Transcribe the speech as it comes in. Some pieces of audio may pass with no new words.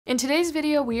In today's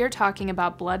video, we are talking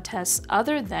about blood tests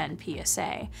other than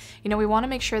PSA. We want to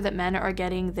make sure that men are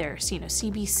getting their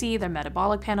CBC, their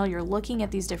metabolic panel. You're looking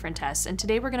at these different tests, and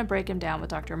today we're going to break them down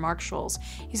with Dr. Mark Scholes.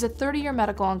 He's a 30-year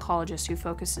medical oncologist who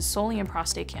focuses solely on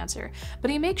prostate cancer, but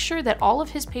he makes sure that all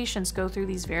of his patients go through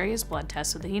these various blood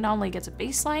tests so that he not only gets a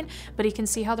baseline, but he can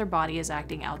see how their body is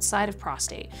acting outside of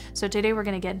prostate. So today we're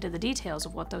going to get into the details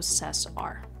of what those tests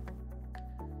are.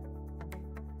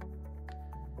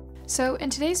 So in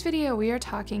today's video, we are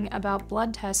talking about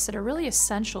blood tests that are really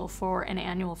essential for an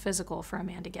annual physical for a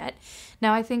man to get.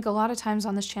 Now, I think a lot of times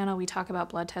on this channel, we talk about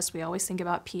blood tests. We always think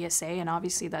about PSA, and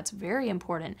obviously that's very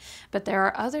important, but there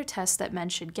are other tests that men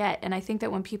should get. And I think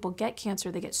that when people get cancer,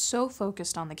 they get so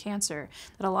focused on the cancer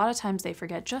that a lot of times they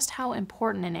forget just how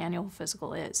important an annual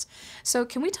physical is. So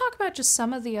can we talk about just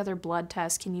some of the other blood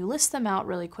tests? Can you list them out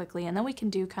really quickly? And then we can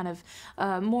do kind of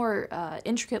a more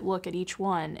intricate look at each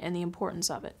one and the importance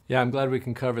of it. Yeah, I'm glad we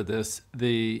can cover this.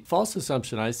 The false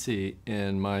assumption I see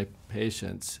in my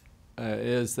patients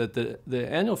is that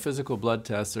the annual physical blood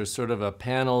tests are sort of a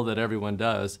panel that everyone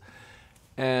does,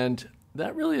 and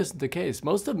that really isn't the case.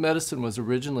 Most of medicine was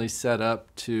originally set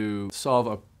up to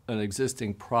solve an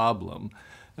existing problem.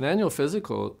 An annual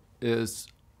physical is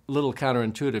a little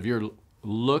counterintuitive. You're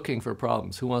looking for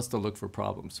problems. Who wants to look for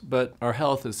problems? But our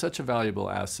health is such a valuable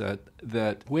asset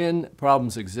that when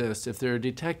problems exist, if they're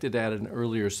detected at an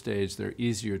earlier stage, they're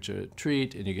easier to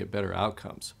treat and you get better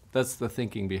outcomes. That's the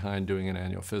thinking behind doing an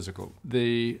annual physical.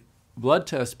 The blood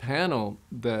test panel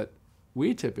that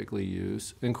we typically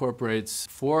use incorporates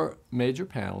 4 major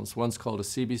panels. One's called a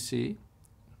CBC,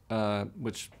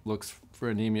 which looks for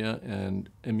anemia and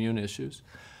immune issues.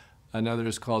 Another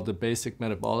is called the basic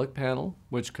metabolic panel,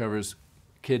 which covers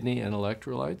kidney and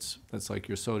electrolytes. That's like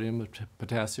your sodium and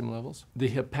potassium levels. The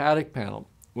hepatic panel,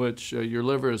 which your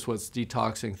liver is what's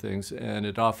detoxing things, and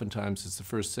it oftentimes is the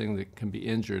first thing that can be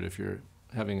injured if you're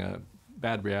having a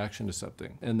bad reaction to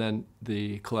something. And then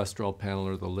the cholesterol panel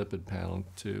or the lipid panel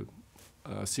to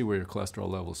see where your cholesterol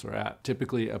levels are at.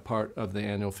 Typically, a part of the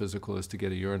annual physical is to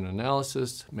get a urine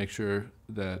analysis, make sure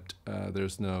that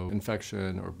there's no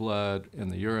infection or blood in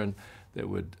the urine that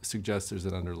would suggest there's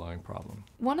an underlying problem.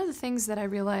 One of the things that I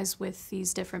realize with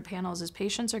these different panels is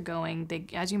patients are going,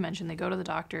 as you mentioned, they go to the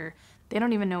doctor, they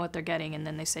don't even know what they're getting, and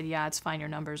then they said, yeah, it's fine, your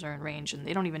numbers are in range, and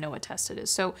they don't even know what test it is.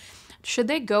 So should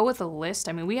they go with a list?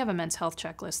 I mean, we have a men's health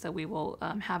checklist that we will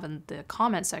have in the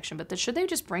comment section, but should they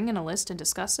just bring in a list and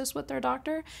discuss this with their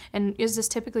doctor? And is this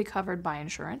typically covered by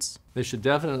insurance? They should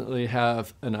definitely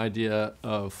have an idea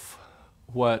of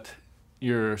what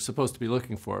you're supposed to be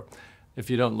looking for. If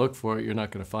you don't look for it, you're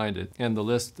not going to find it. And the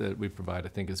list that we provide, I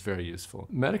think, is very useful.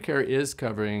 Medicare is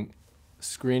covering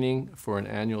screening for an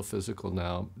annual physical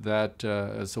now. That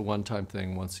is a one-time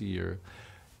thing once a year.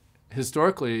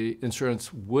 Historically,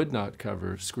 insurance would not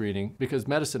cover screening because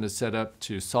medicine is set up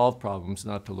to solve problems,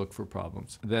 not to look for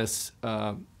problems. This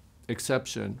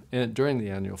exception during the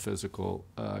annual physical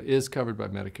is covered by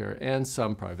Medicare and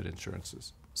some private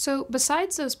insurances. So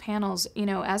besides those panels,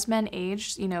 as men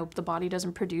age, the body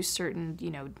doesn't produce certain,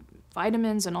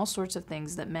 vitamins and all sorts of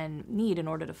things that men need in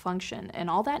order to function. And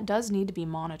all that does need to be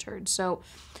monitored. So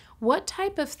what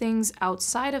type of things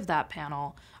outside of that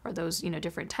panel or those,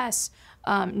 different tests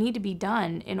need to be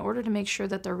done in order to make sure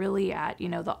that they're really at,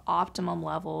 the optimum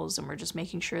levels, and we're just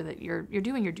making sure that you're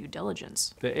doing your due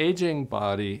diligence? The aging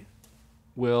body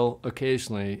will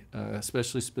occasionally,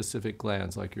 especially specific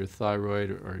glands like your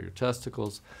thyroid or your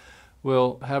testicles,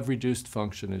 will have reduced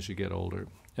function as you get older.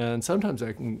 And sometimes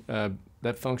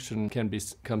that function can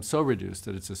become so reduced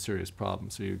that it's a serious problem.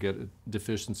 So you get a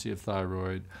deficiency of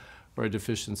thyroid or a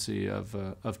deficiency of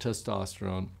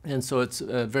testosterone. And so it's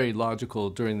very logical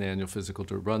during the annual physical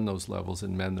to run those levels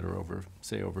in men that are over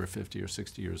 50 or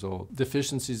 60 years old.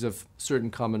 Deficiencies of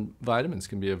certain common vitamins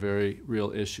can be a very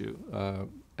real issue.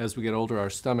 As we get older, our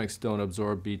stomachs don't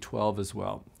absorb B12 as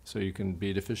well. So you can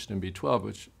be deficient in B12,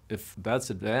 which, if that's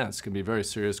advanced, can be very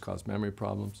serious, cause memory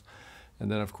problems.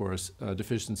 And then, of course,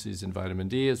 deficiencies in vitamin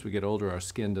D. As we get older, our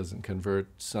skin doesn't convert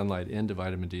sunlight into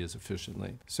vitamin D as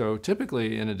efficiently. So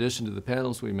typically, in addition to the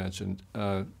panels we mentioned,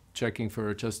 checking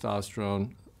for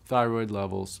testosterone, thyroid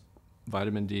levels,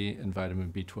 vitamin D, and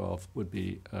vitamin B12 would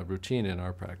be routine in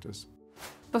our practice.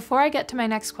 Before I get to my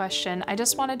next question, I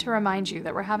just wanted to remind you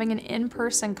that we're having an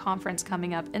in-person conference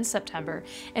coming up in September,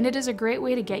 and it is a great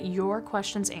way to get your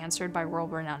questions answered by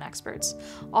world-renowned experts.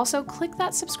 Also, click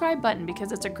that subscribe button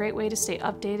because it's a great way to stay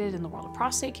updated in the world of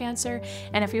prostate cancer,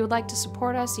 and if you would like to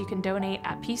support us, you can donate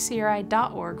at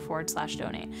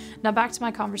pcri.org/donate. Now back to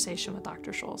my conversation with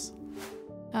Dr. Scholes.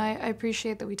 I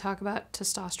appreciate that we talk about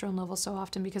testosterone levels so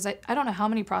often because I don't know how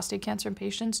many prostate cancer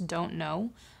patients don't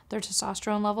know their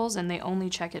testosterone levels and they only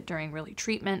check it during really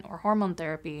treatment or hormone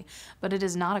therapy, but it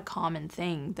is not a common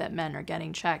thing that men are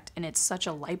getting checked, and it's such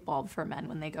a light bulb for men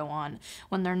when they go on,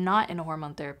 when they're not in a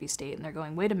hormone therapy state and they're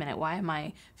going, wait a minute, why am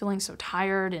I feeling so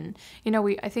tired? And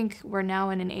I think we're now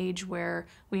in an age where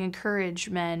we encourage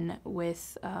men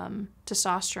with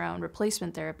testosterone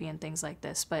replacement therapy and things like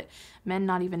this, but men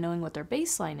not even knowing what their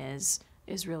baseline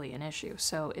is really an issue.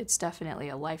 So it's definitely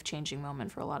a life-changing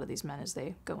moment for a lot of these men as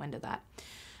they go into that.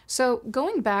 So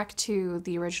going back to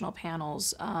the original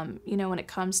panels, when it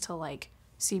comes to like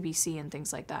CBC and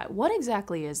things like that, what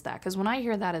exactly is that? Because when I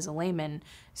hear that as a layman,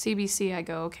 CBC, I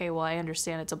go, okay, well, I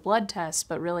understand it's a blood test,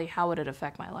 but really, how would it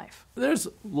affect my life? There's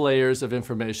layers of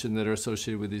information that are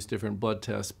associated with these different blood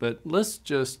tests, but let's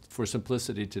just, for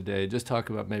simplicity today, just talk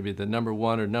about maybe the number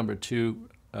one or number two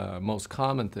most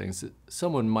common things that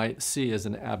someone might see as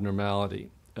an abnormality.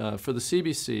 For the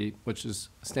CBC, which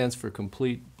stands for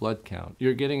complete blood count,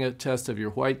 you're getting a test of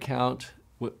your white count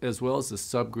as well as the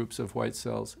subgroups of white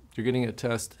cells. You're getting a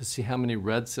test to see how many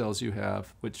red cells you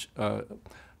have, which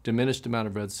diminished amount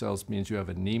of red cells means you have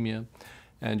anemia.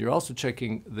 And you're also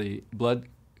checking the blood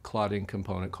clotting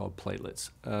component called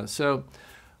platelets. So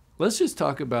let's just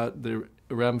talk about the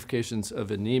ramifications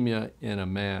of anemia in a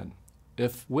man.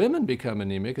 If women become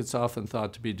anemic, it's often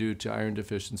thought to be due to iron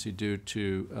deficiency due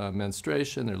to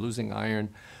menstruation. They're losing iron,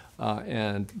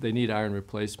 and they need iron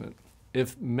replacement.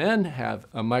 If men have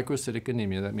a microcytic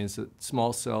anemia, that means that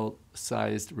small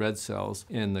cell-sized red cells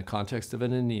in the context of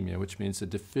an anemia, which means a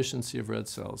deficiency of red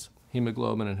cells.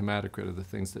 Hemoglobin and hematocrit are the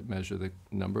things that measure the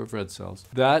number of red cells.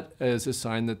 That is a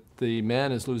sign that the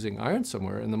man is losing iron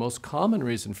somewhere, and the most common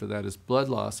reason for that is blood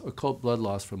loss, occult blood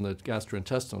loss from the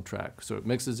gastrointestinal tract. So it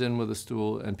mixes in with the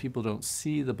stool, and people don't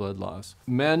see the blood loss.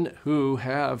 Men who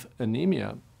have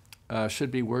anemia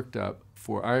should be worked up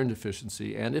for iron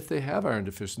deficiency, and if they have iron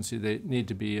deficiency, they need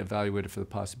to be evaluated for the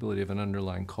possibility of an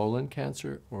underlying colon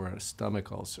cancer or a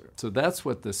stomach ulcer. So that's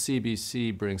what the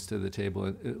CBC brings to the table,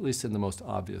 at least in the most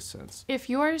obvious sense. If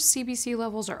your CBC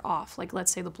levels are off, like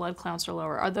let's say the blood counts are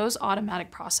lower, are those automatic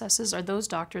processes? Are those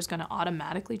doctors going to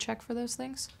automatically check for those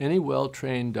things? Any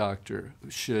well-trained doctor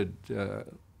should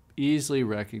easily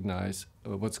recognize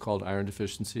what's called iron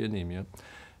deficiency anemia.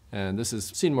 And this is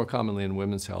seen more commonly in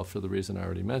women's health for the reason I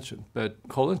already mentioned. But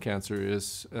colon cancer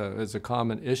is a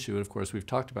common issue. And of course, we've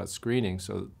talked about screening,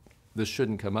 so this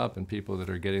shouldn't come up in people that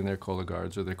are getting their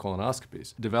Cologuards or their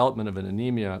colonoscopies. Development of an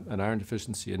anemia, an iron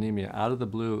deficiency anemia, out of the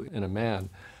blue in a man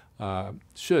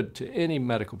should, to any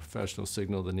medical professional,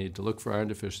 signal the need to look for iron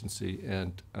deficiency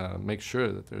and make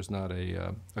sure that there's not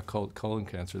a colon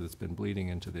cancer that's been bleeding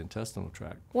into the intestinal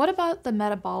tract. What about the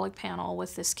metabolic panel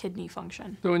with this kidney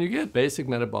function? So when you get basic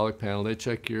metabolic panel, they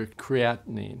check your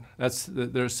creatinine.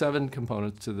 There are 7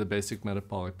 components to the basic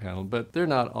metabolic panel, but they're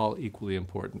not all equally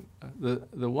important.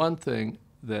 The one thing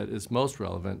that is most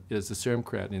relevant is the serum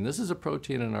creatinine. This is a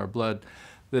protein in our blood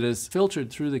that is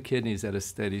filtered through the kidneys at a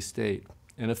steady state.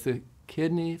 And if the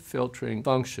kidney filtering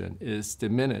function is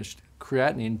diminished,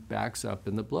 creatinine backs up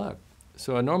in the blood.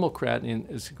 So a normal creatinine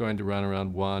is going to run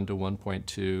around 1 to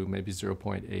 1.2, maybe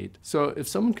 0.8. So if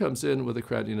someone comes in with a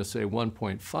creatinine of, say,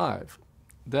 1.5,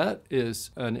 that is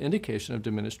an indication of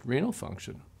diminished renal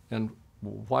function. And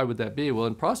why would that be? Well,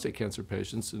 in prostate cancer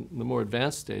patients, in the more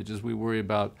advanced stages, we worry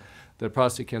about the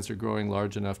prostate cancer growing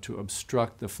large enough to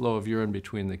obstruct the flow of urine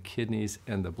between the kidneys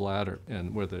and the bladder,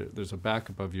 and where there's a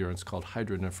backup of urine, it's called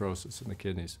hydronephrosis in the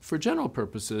kidneys. For general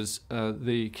purposes,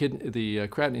 the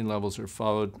creatinine levels are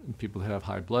followed in people that have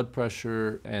high blood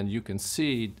pressure, and you can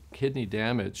see kidney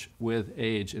damage with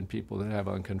age in people that have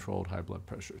uncontrolled high blood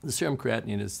pressure. The serum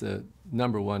creatinine is the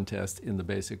 #1 test in the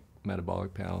basic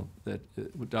metabolic panel that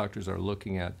doctors are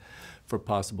looking at for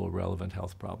possible relevant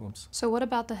health problems. So what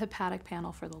about the hepatic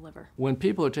panel for the liver? When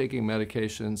people are taking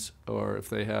medications or if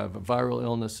they have viral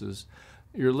illnesses,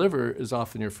 your liver is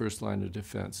often your first line of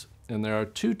defense. And there are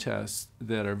 2 tests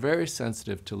that are very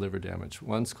sensitive to liver damage.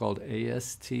 One's called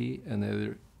AST and the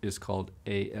other is called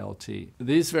ALT.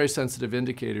 These very sensitive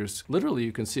indicators, literally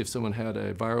you can see if someone had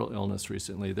a viral illness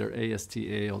recently, their AST,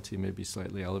 ALT may be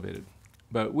slightly elevated.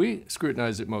 But we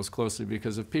scrutinize it most closely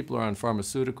because if people are on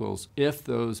pharmaceuticals, if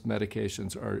those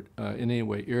medications are in any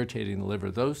way irritating the liver,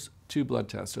 those 2 blood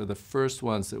tests are the first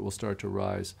ones that will start to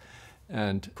rise,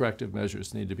 and corrective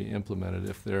measures need to be implemented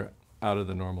if they're out of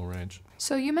the normal range.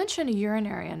 So you mentioned a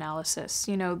urinary analysis.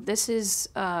 This is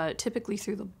typically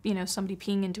through somebody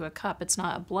peeing into a cup. It's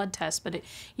not a blood test, but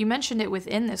you mentioned it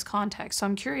within this context. So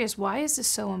I'm curious, why is this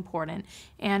so important?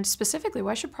 And specifically,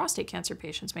 why should prostate cancer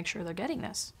patients make sure they're getting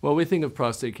this? Well, we think of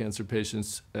prostate cancer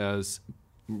patients as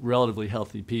relatively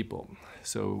healthy people.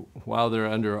 So while they're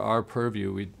under our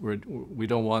purview, we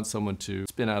don't want someone to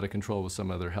spin out of control with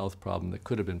some other health problem that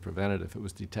could have been prevented if it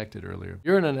was detected earlier.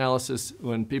 Urine analysis,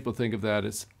 when people think of that,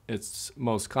 it's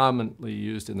most commonly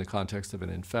used in the context of an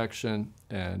infection,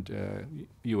 and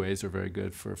UAs are very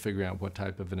good for figuring out what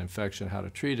type of an infection, how to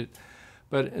treat it.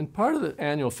 But in part of the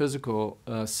annual physical,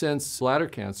 since bladder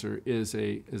cancer is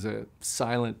a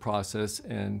silent process,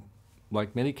 and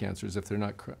like many cancers, if they're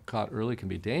not caught early, can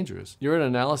be dangerous, urine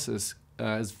analysis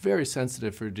is very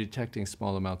sensitive for detecting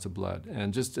small amounts of blood.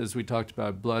 And just as we talked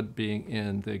about blood being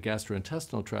in the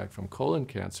gastrointestinal tract from colon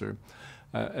cancer,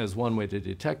 as one way to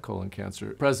detect colon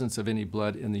cancer, presence of any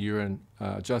blood in the urine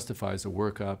justifies a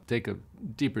workup. Take a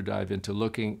deeper dive into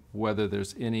looking whether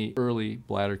there's any early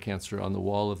bladder cancer on the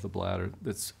wall of the bladder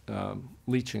that's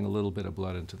leaching a little bit of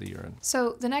blood into the urine.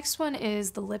 So the next one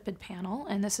is the lipid panel,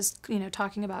 and this is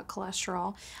talking about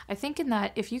cholesterol. I think in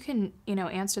that if you can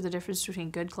answer the difference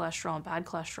between good cholesterol and bad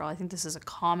cholesterol, I think this is a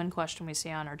common question we see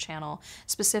on our channel,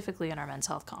 specifically in our Men's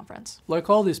Health Conference. Like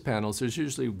all these panels, there's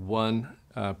usually one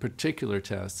particular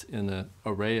test in the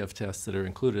array of tests that are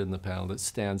included in the panel that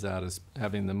stands out as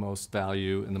having the most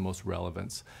value and the most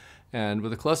relevance. And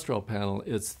with the cholesterol panel,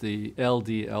 it's the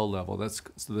LDL level. That's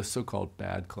the so-called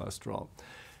bad cholesterol.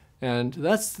 And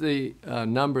that's the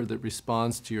number that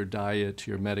responds to your diet,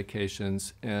 to your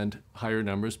medications, and higher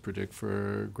numbers predict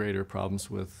for greater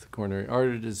problems with coronary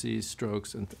artery disease,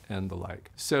 strokes, and the like.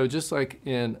 So just like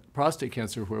in prostate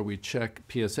cancer, where we check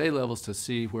PSA levels to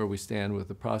see where we stand with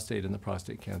the prostate and the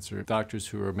prostate cancer, doctors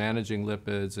who are managing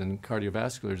lipids and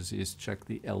cardiovascular disease check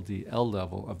the LDL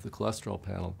level of the cholesterol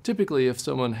panel. Typically, if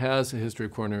someone has a history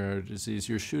of coronary artery disease,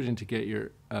 you're shooting to get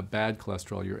your bad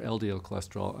cholesterol, your LDL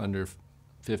cholesterol, under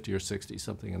 50 or 60,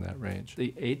 something in that range.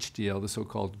 The HDL, the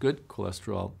so-called good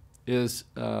cholesterol, is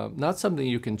not something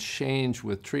you can change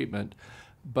with treatment,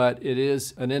 but it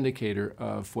is an indicator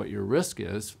of what your risk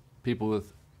is. People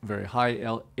with very high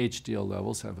HDL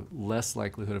levels have less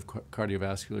likelihood of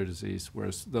cardiovascular disease,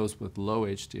 whereas those with low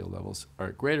HDL levels are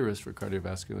at greater risk for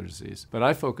cardiovascular disease. But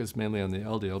I focus mainly on the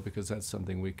LDL because that's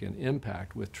something we can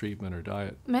impact with treatment or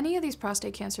diet. Many of these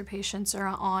prostate cancer patients are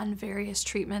on various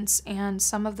treatments, and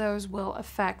some of those will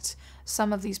affect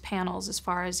some of these panels as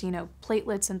far as,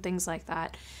 platelets and things like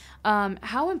that.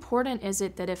 How important is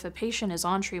it that if a patient is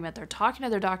on treatment, they're talking to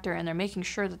their doctor and they're making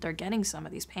sure that they're getting some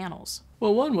of these panels?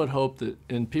 Well, one would hope that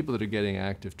in people that are getting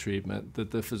active treatment,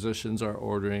 that the physicians are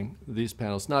ordering these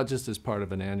panels not just as part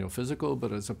of an annual physical,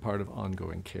 but as a part of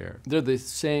ongoing care. They're the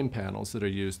same panels that are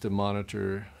used to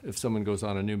monitor if someone goes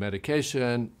on a new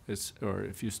medication, or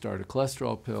if you start a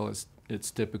cholesterol pill. It's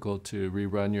typical to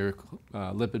rerun your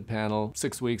lipid panel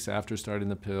 6 weeks after starting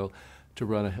the pill, to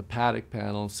run a hepatic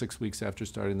panel 6 weeks after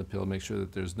starting the pill, make sure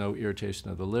that there's no irritation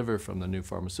of the liver from the new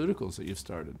pharmaceuticals that you've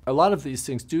started. A lot of these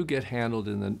things do get handled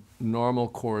in the normal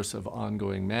course of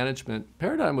ongoing management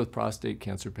paradigm with prostate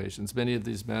cancer patients. Many of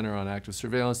these men are on active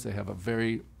surveillance. They have a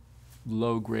very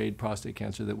low-grade prostate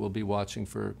cancer that we'll be watching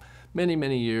for many,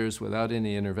 many years without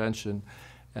any intervention,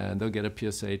 and they'll get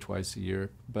a PSA twice a year.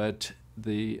 But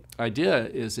the idea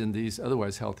is in these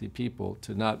otherwise healthy people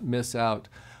to not miss out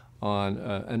on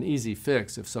an easy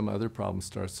fix if some other problem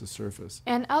starts to surface.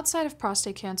 And outside of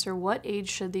prostate cancer, what age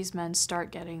should these men start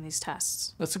getting these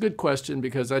tests? That's a good question,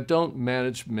 because I don't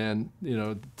manage men,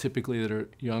 typically that are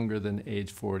younger than age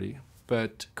 40.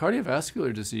 But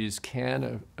cardiovascular disease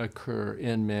can occur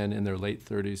in men in their late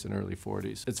 30s and early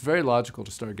 40s. It's very logical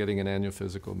to start getting an annual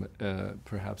physical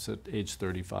perhaps at age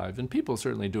 35. And people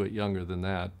certainly do it younger than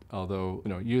that, although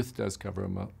youth does cover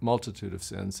a multitude of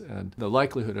sins. And the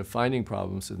likelihood of finding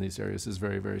problems in these areas is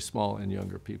very, very small in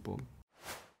younger people.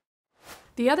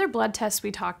 The other blood tests we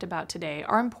talked about today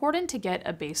are important to get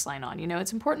a baseline on.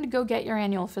 It's important to go get your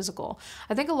annual physical.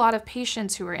 I think a lot of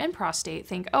patients who are in prostate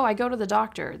think, oh, I go to the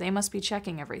doctor, they must be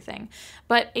checking everything.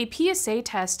 But a PSA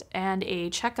test and a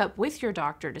checkup with your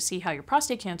doctor to see how your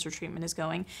prostate cancer treatment is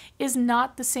going is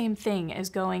not the same thing as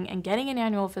going and getting an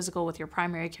annual physical with your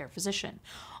primary care physician.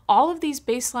 all of these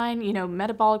baseline,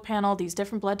 metabolic panel, these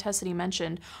different blood tests that he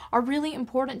mentioned are really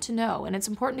important to know. And it's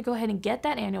important to go ahead and get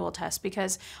that annual test,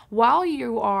 because while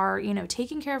you are,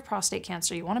 taking care of prostate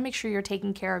cancer, you want to make sure you're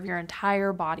taking care of your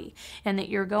entire body, and that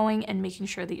you're going and making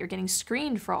sure that you're getting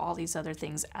screened for all these other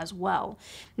things as well.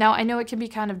 Now, I know it can be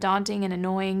kind of daunting and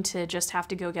annoying to just have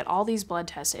to go get all these blood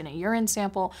tests in a urine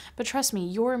sample, but trust me,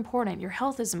 you're important. Your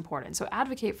health is important. So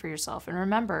advocate for yourself, and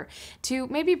remember to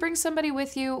maybe bring somebody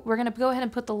with you. We're going to go ahead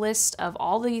and put the list of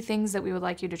all the things that we would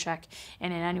like you to check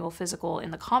in an annual physical in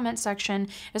the comment section.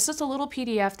 It's just a little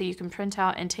PDF that you can print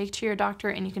out and take to your doctor,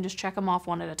 and you can just check them off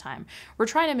one at a time. We're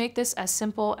trying to make this as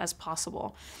simple as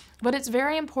possible. But it's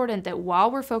very important that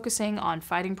while we're focusing on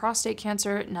fighting prostate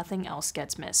cancer, nothing else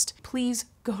gets missed. Please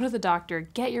go to the doctor,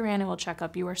 get your annual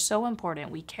checkup. You are so important.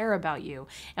 We care about you,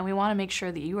 and we want to make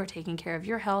sure that you are taking care of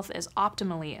your health as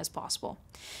optimally as possible.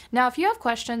 Now, if you have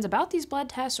questions about these blood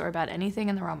tests or about anything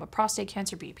in the realm of prostate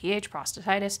cancer, BPH,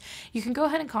 prostatitis, you can go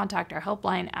ahead and contact our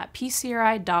helpline at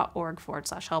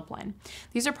pcri.org/helpline.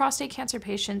 These are prostate cancer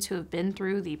patients who have been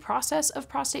through the process of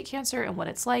prostate cancer and what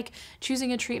it's like,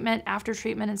 choosing a treatment, after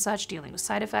treatment and such, dealing with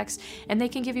side effects, and they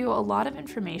can give you a lot of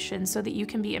information so that you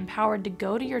can be empowered to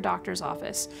go to your doctor's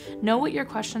office, know what your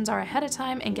questions are ahead of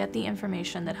time, and get the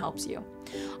information that helps you.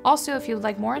 Also, if you would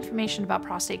like more information about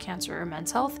prostate cancer or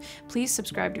men's health, please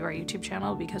subscribe to our YouTube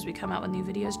channel, because we come out with new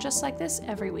videos just like this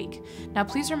every week. Now,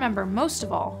 please remember, most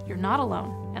of all, you're not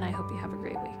alone, and I hope you have a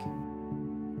great week.